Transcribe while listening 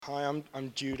Hi,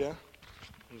 I'm Judah.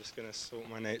 I'm just going to sort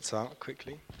my notes out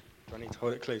quickly. Do I need to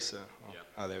hold it closer? Oh,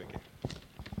 Yeah. there we go.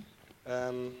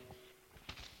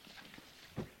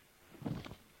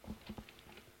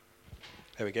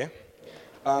 There we go.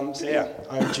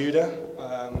 I'm Judah.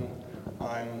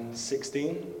 I'm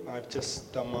 16. I've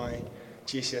just done my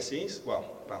GCSEs, well,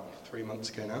 about 3 months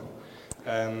ago now.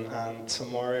 And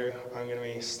tomorrow I'm going to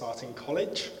be starting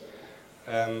college,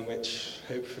 which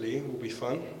hopefully will be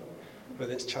fun with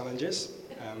its challenges.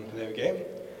 There we go.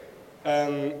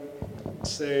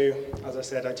 So, as I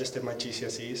said, I just did my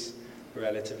GCSEs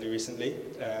relatively recently,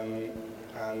 and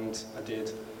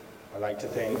I like to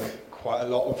think, quite a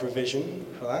lot of revision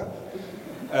for that.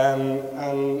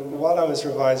 And while I was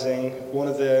revising, one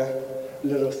of the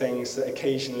little things that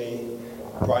occasionally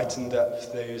brightened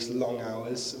up those long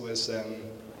hours was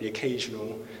the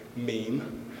occasional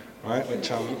meme, right, which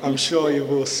I'm sure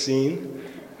you've all seen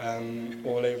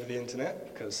all over the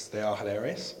internet, because they are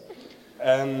hilarious.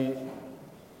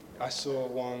 I saw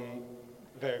one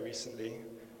very recently,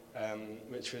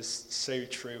 which was so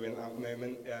true in that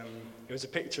moment. It was a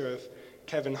picture of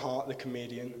Kevin Hart, the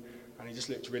comedian, and he just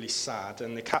looked really sad.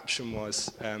 And the caption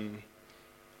was,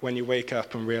 when you wake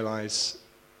up and realize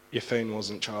your phone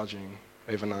wasn't charging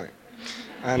overnight.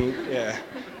 And yeah,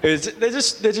 they're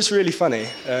just really funny.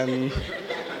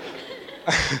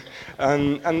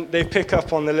 And they pick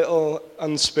up on the little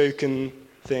unspoken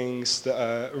things that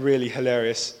are really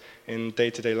hilarious in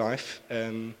day-to-day life,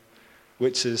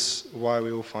 which is why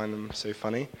we all find them so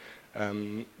funny.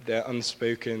 They're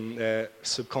unspoken, they're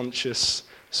subconscious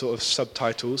sort of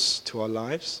subtitles to our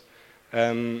lives,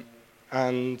 and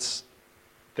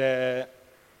they're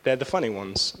the funny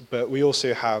ones. But we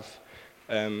also have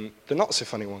the not so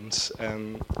funny ones,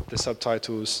 the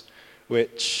subtitles,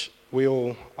 which we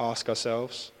all ask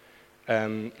ourselves.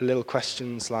 Little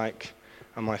questions like,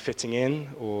 am I fitting in?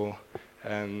 Or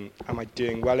am I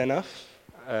doing well enough?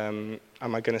 Am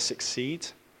I going to succeed?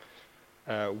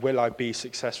 Will I be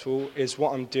successful? Is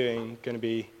what I'm doing going to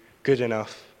be good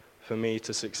enough for me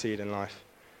to succeed in life?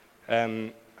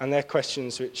 And they're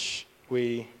questions which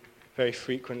we very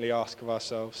frequently ask of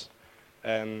ourselves,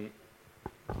 and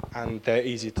they're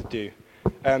easy to do.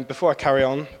 Before I carry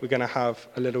on, we're going to have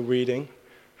a little reading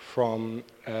from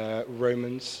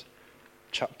Romans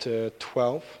chapter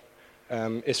 12.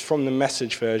 It's from the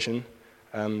Message version,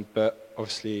 but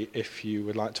obviously if you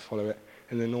would like to follow it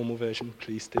in the normal version,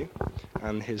 please do.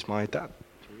 And here's my dad.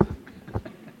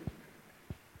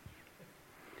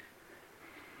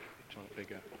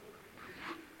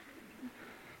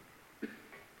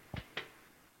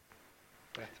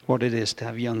 What it is to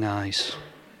have young eyes.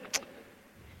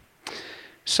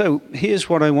 So here's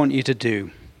what I want you to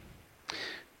do.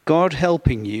 God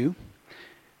helping you,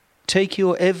 take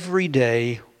your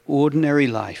everyday, ordinary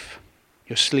life.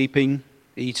 You're sleeping,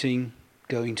 eating,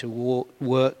 going to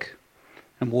work,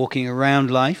 and walking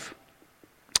around life,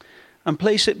 and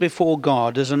place it before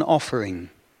God as an offering.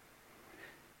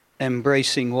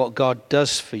 Embracing what God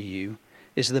does for you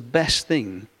is the best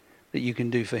thing that you can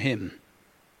do for Him.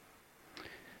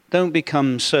 Don't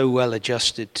become so well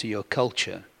adjusted to your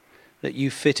culture that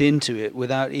you fit into it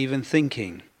without even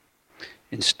thinking.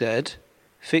 Instead,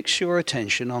 fix your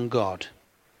attention on God.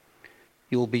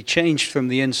 You will be changed from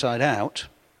the inside out.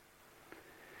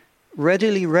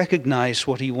 Readily recognize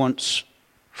what He wants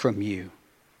from you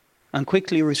and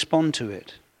quickly respond to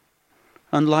it.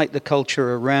 Unlike the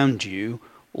culture around you,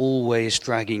 always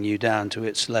dragging you down to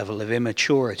its level of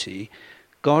immaturity,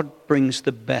 God brings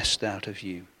the best out of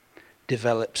you,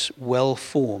 develops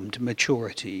well-formed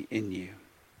maturity in you.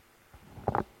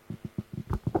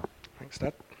 Thanks,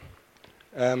 Dad.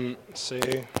 So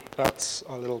that's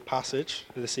our little passage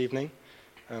for this evening.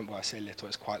 Well, I say little,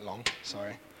 it's quite long,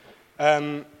 sorry.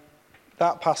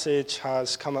 That passage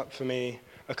has come up for me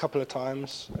a couple of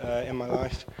times in my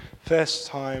life. First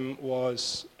time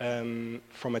was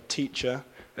from a teacher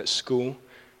at school,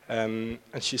 and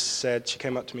she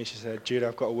came up to me, she said, "Judah,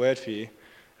 I've got a word for you."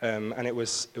 And it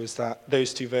was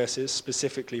those two verses,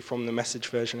 specifically from the Message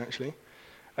version, actually.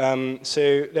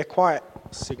 So they're quite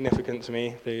significant to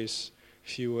me, those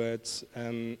few words,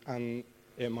 and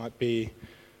it might be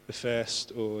the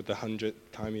first or the 100th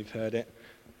time you've heard it.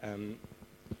 I'm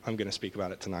going to speak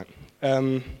about it tonight.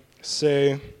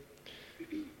 So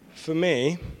for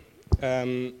me,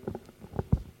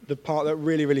 the part that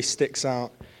really, really sticks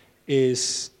out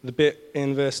is the bit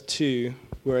in verse 2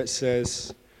 where it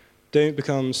says, "Don't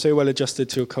become so well adjusted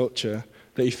to a culture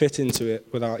that you fit into it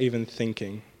without even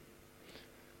thinking."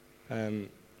 I'll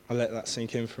let that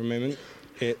sink in for a moment.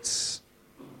 It's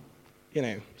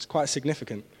quite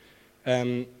significant.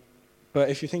 But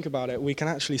if you think about it, we can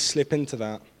actually slip into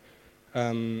that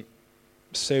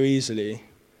so easily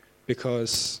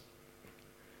because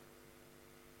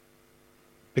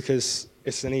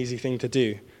it's an easy thing to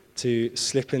do, to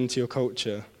slip into your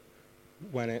culture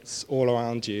when it's all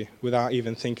around you without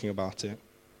even thinking about it.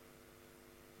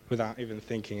 Without even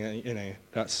thinking,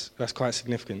 that's quite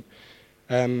significant.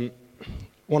 One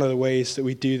of the ways that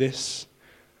we do this,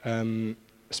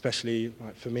 especially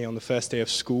like for me on the first day of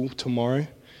school tomorrow,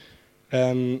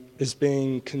 is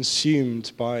being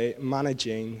consumed by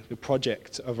managing the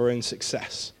project of our own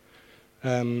success.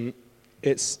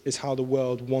 It's how the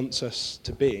world wants us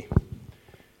to be.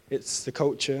 It's the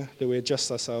culture that we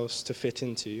adjust ourselves to fit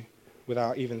into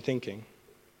without even thinking.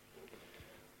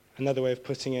 Another way of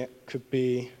putting it could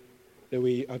be that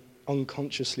we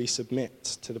unconsciously submit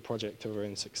to the project of our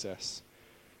own success.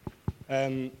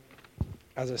 As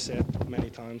I said many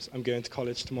times, I'm going to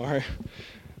college tomorrow.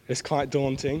 It's quite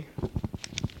daunting.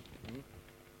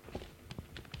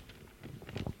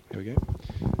 Here we go.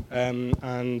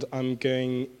 And I'm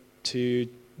going to,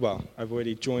 I've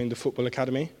already joined the football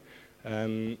academy.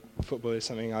 Football is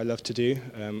something I love to do.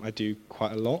 I do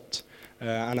quite a lot,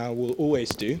 and I will always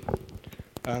do.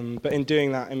 But in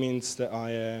doing that, it means that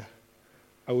I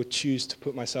would choose to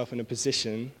put myself in a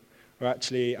position where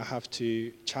actually I have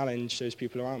to challenge those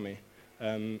people around me.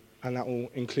 And that will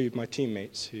include my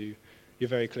teammates who you're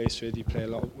very close with, you play a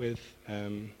lot with,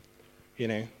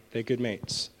 they're good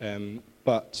mates.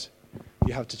 But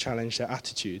you have to challenge their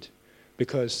attitude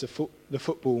because the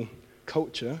football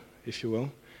culture, if you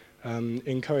will,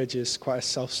 encourages quite a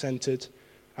self-centered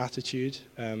attitude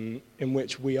in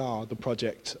which we are the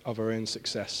project of our own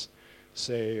success.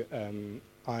 So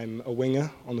I'm a winger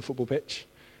on the football pitch,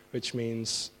 which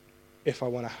means if I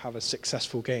want to have a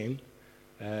successful game,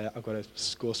 I've got to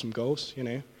score some goals,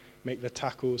 make the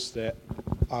tackles that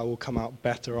I will come out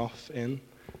better off in,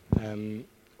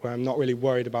 where I'm not really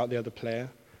worried about the other player,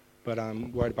 but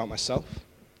I'm worried about myself.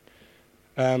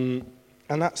 And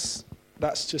that's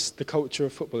just the culture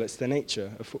of football. It's the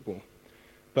nature of football.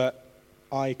 But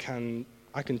I can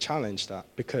challenge that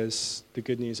because the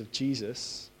good news of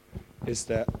Jesus is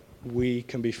that we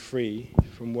can be free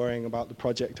from worrying about the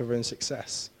project of our own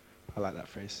success. I like that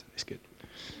phrase. It's good.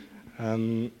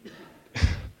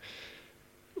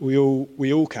 We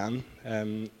all can.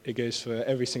 It goes for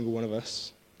every single one of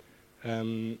us,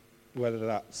 whether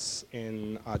that's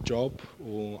in our job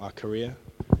or our career,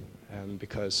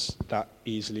 because that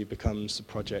easily becomes the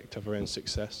project of our own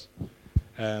success.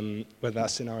 Whether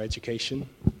that's in our education,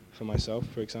 for myself,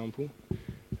 for example,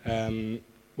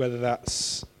 whether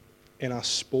that's in our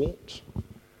sport,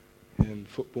 in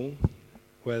football,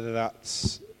 whether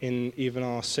that's in even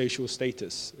our social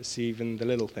status. It's even the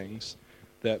little things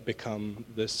that become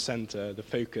the center, the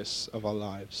focus of our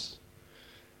lives.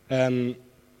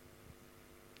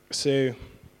 So,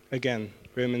 again,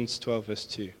 Romans 12, verse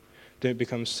 2. Don't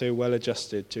become so well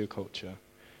adjusted to a culture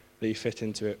that you fit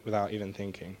into it without even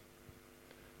thinking.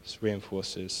 This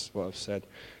reinforces what I've said.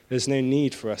 There's no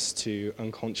need for us to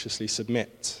unconsciously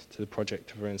submit to the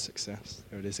project of our own success.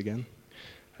 There it is again.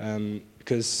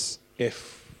 Because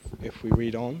if we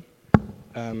read on,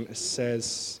 it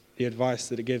says the advice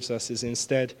that it gives us is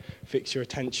instead fix your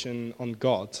attention on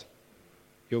God.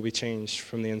 You'll be changed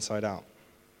from the inside out.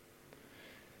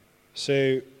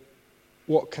 So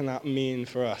what can that mean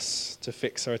for us to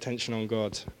fix our attention on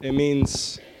God? It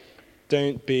means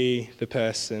don't be the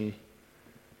person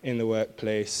in the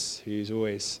workplace who's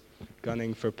always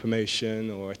gunning for promotion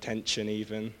or attention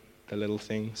even, the little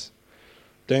things.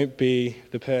 Don't be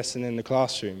the person in the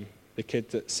classroom, the kid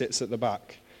that sits at the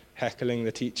back, heckling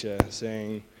the teacher,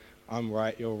 saying, I'm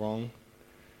right, you're wrong.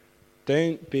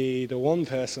 Don't be the one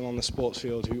person on the sports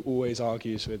field who always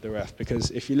argues with the ref,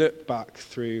 because if you look back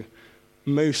through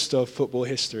most of football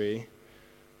history,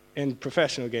 in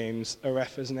professional games, a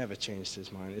ref has never changed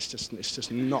his mind.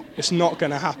 It's not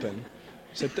going to happen.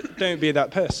 So don't be that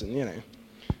person,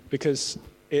 because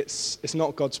it's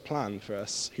not God's plan for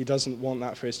us. He doesn't want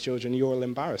that for his children. You'll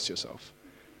embarrass yourself.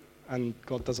 And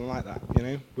God doesn't like that,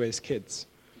 we're his kids.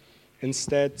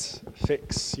 Instead,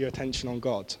 fix your attention on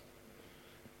God.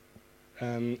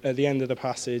 At the end of the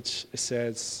passage, it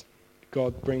says,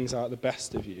 God brings out the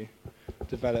best of you,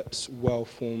 develops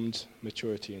well-formed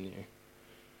maturity in you.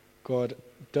 God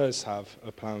does have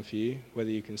a plan for you, whether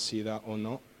you can see that or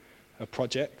not, a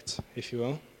project, if you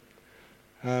will.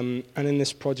 And in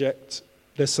this project,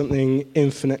 there's something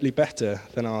infinitely better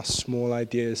than our small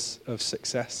ideas of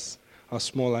success, our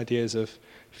small ideas of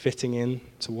fitting in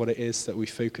to what it is that we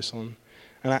focus on.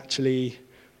 And actually,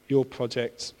 your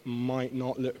project might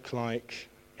not look like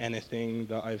anything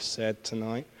that I've said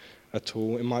tonight at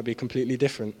all. It might be completely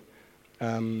different.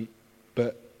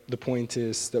 But the point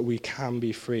is that we can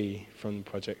be free from the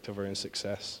project of our own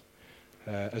success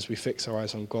as we fix our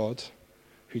eyes on God,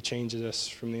 who changes us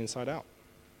from the inside out.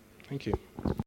 Thank you.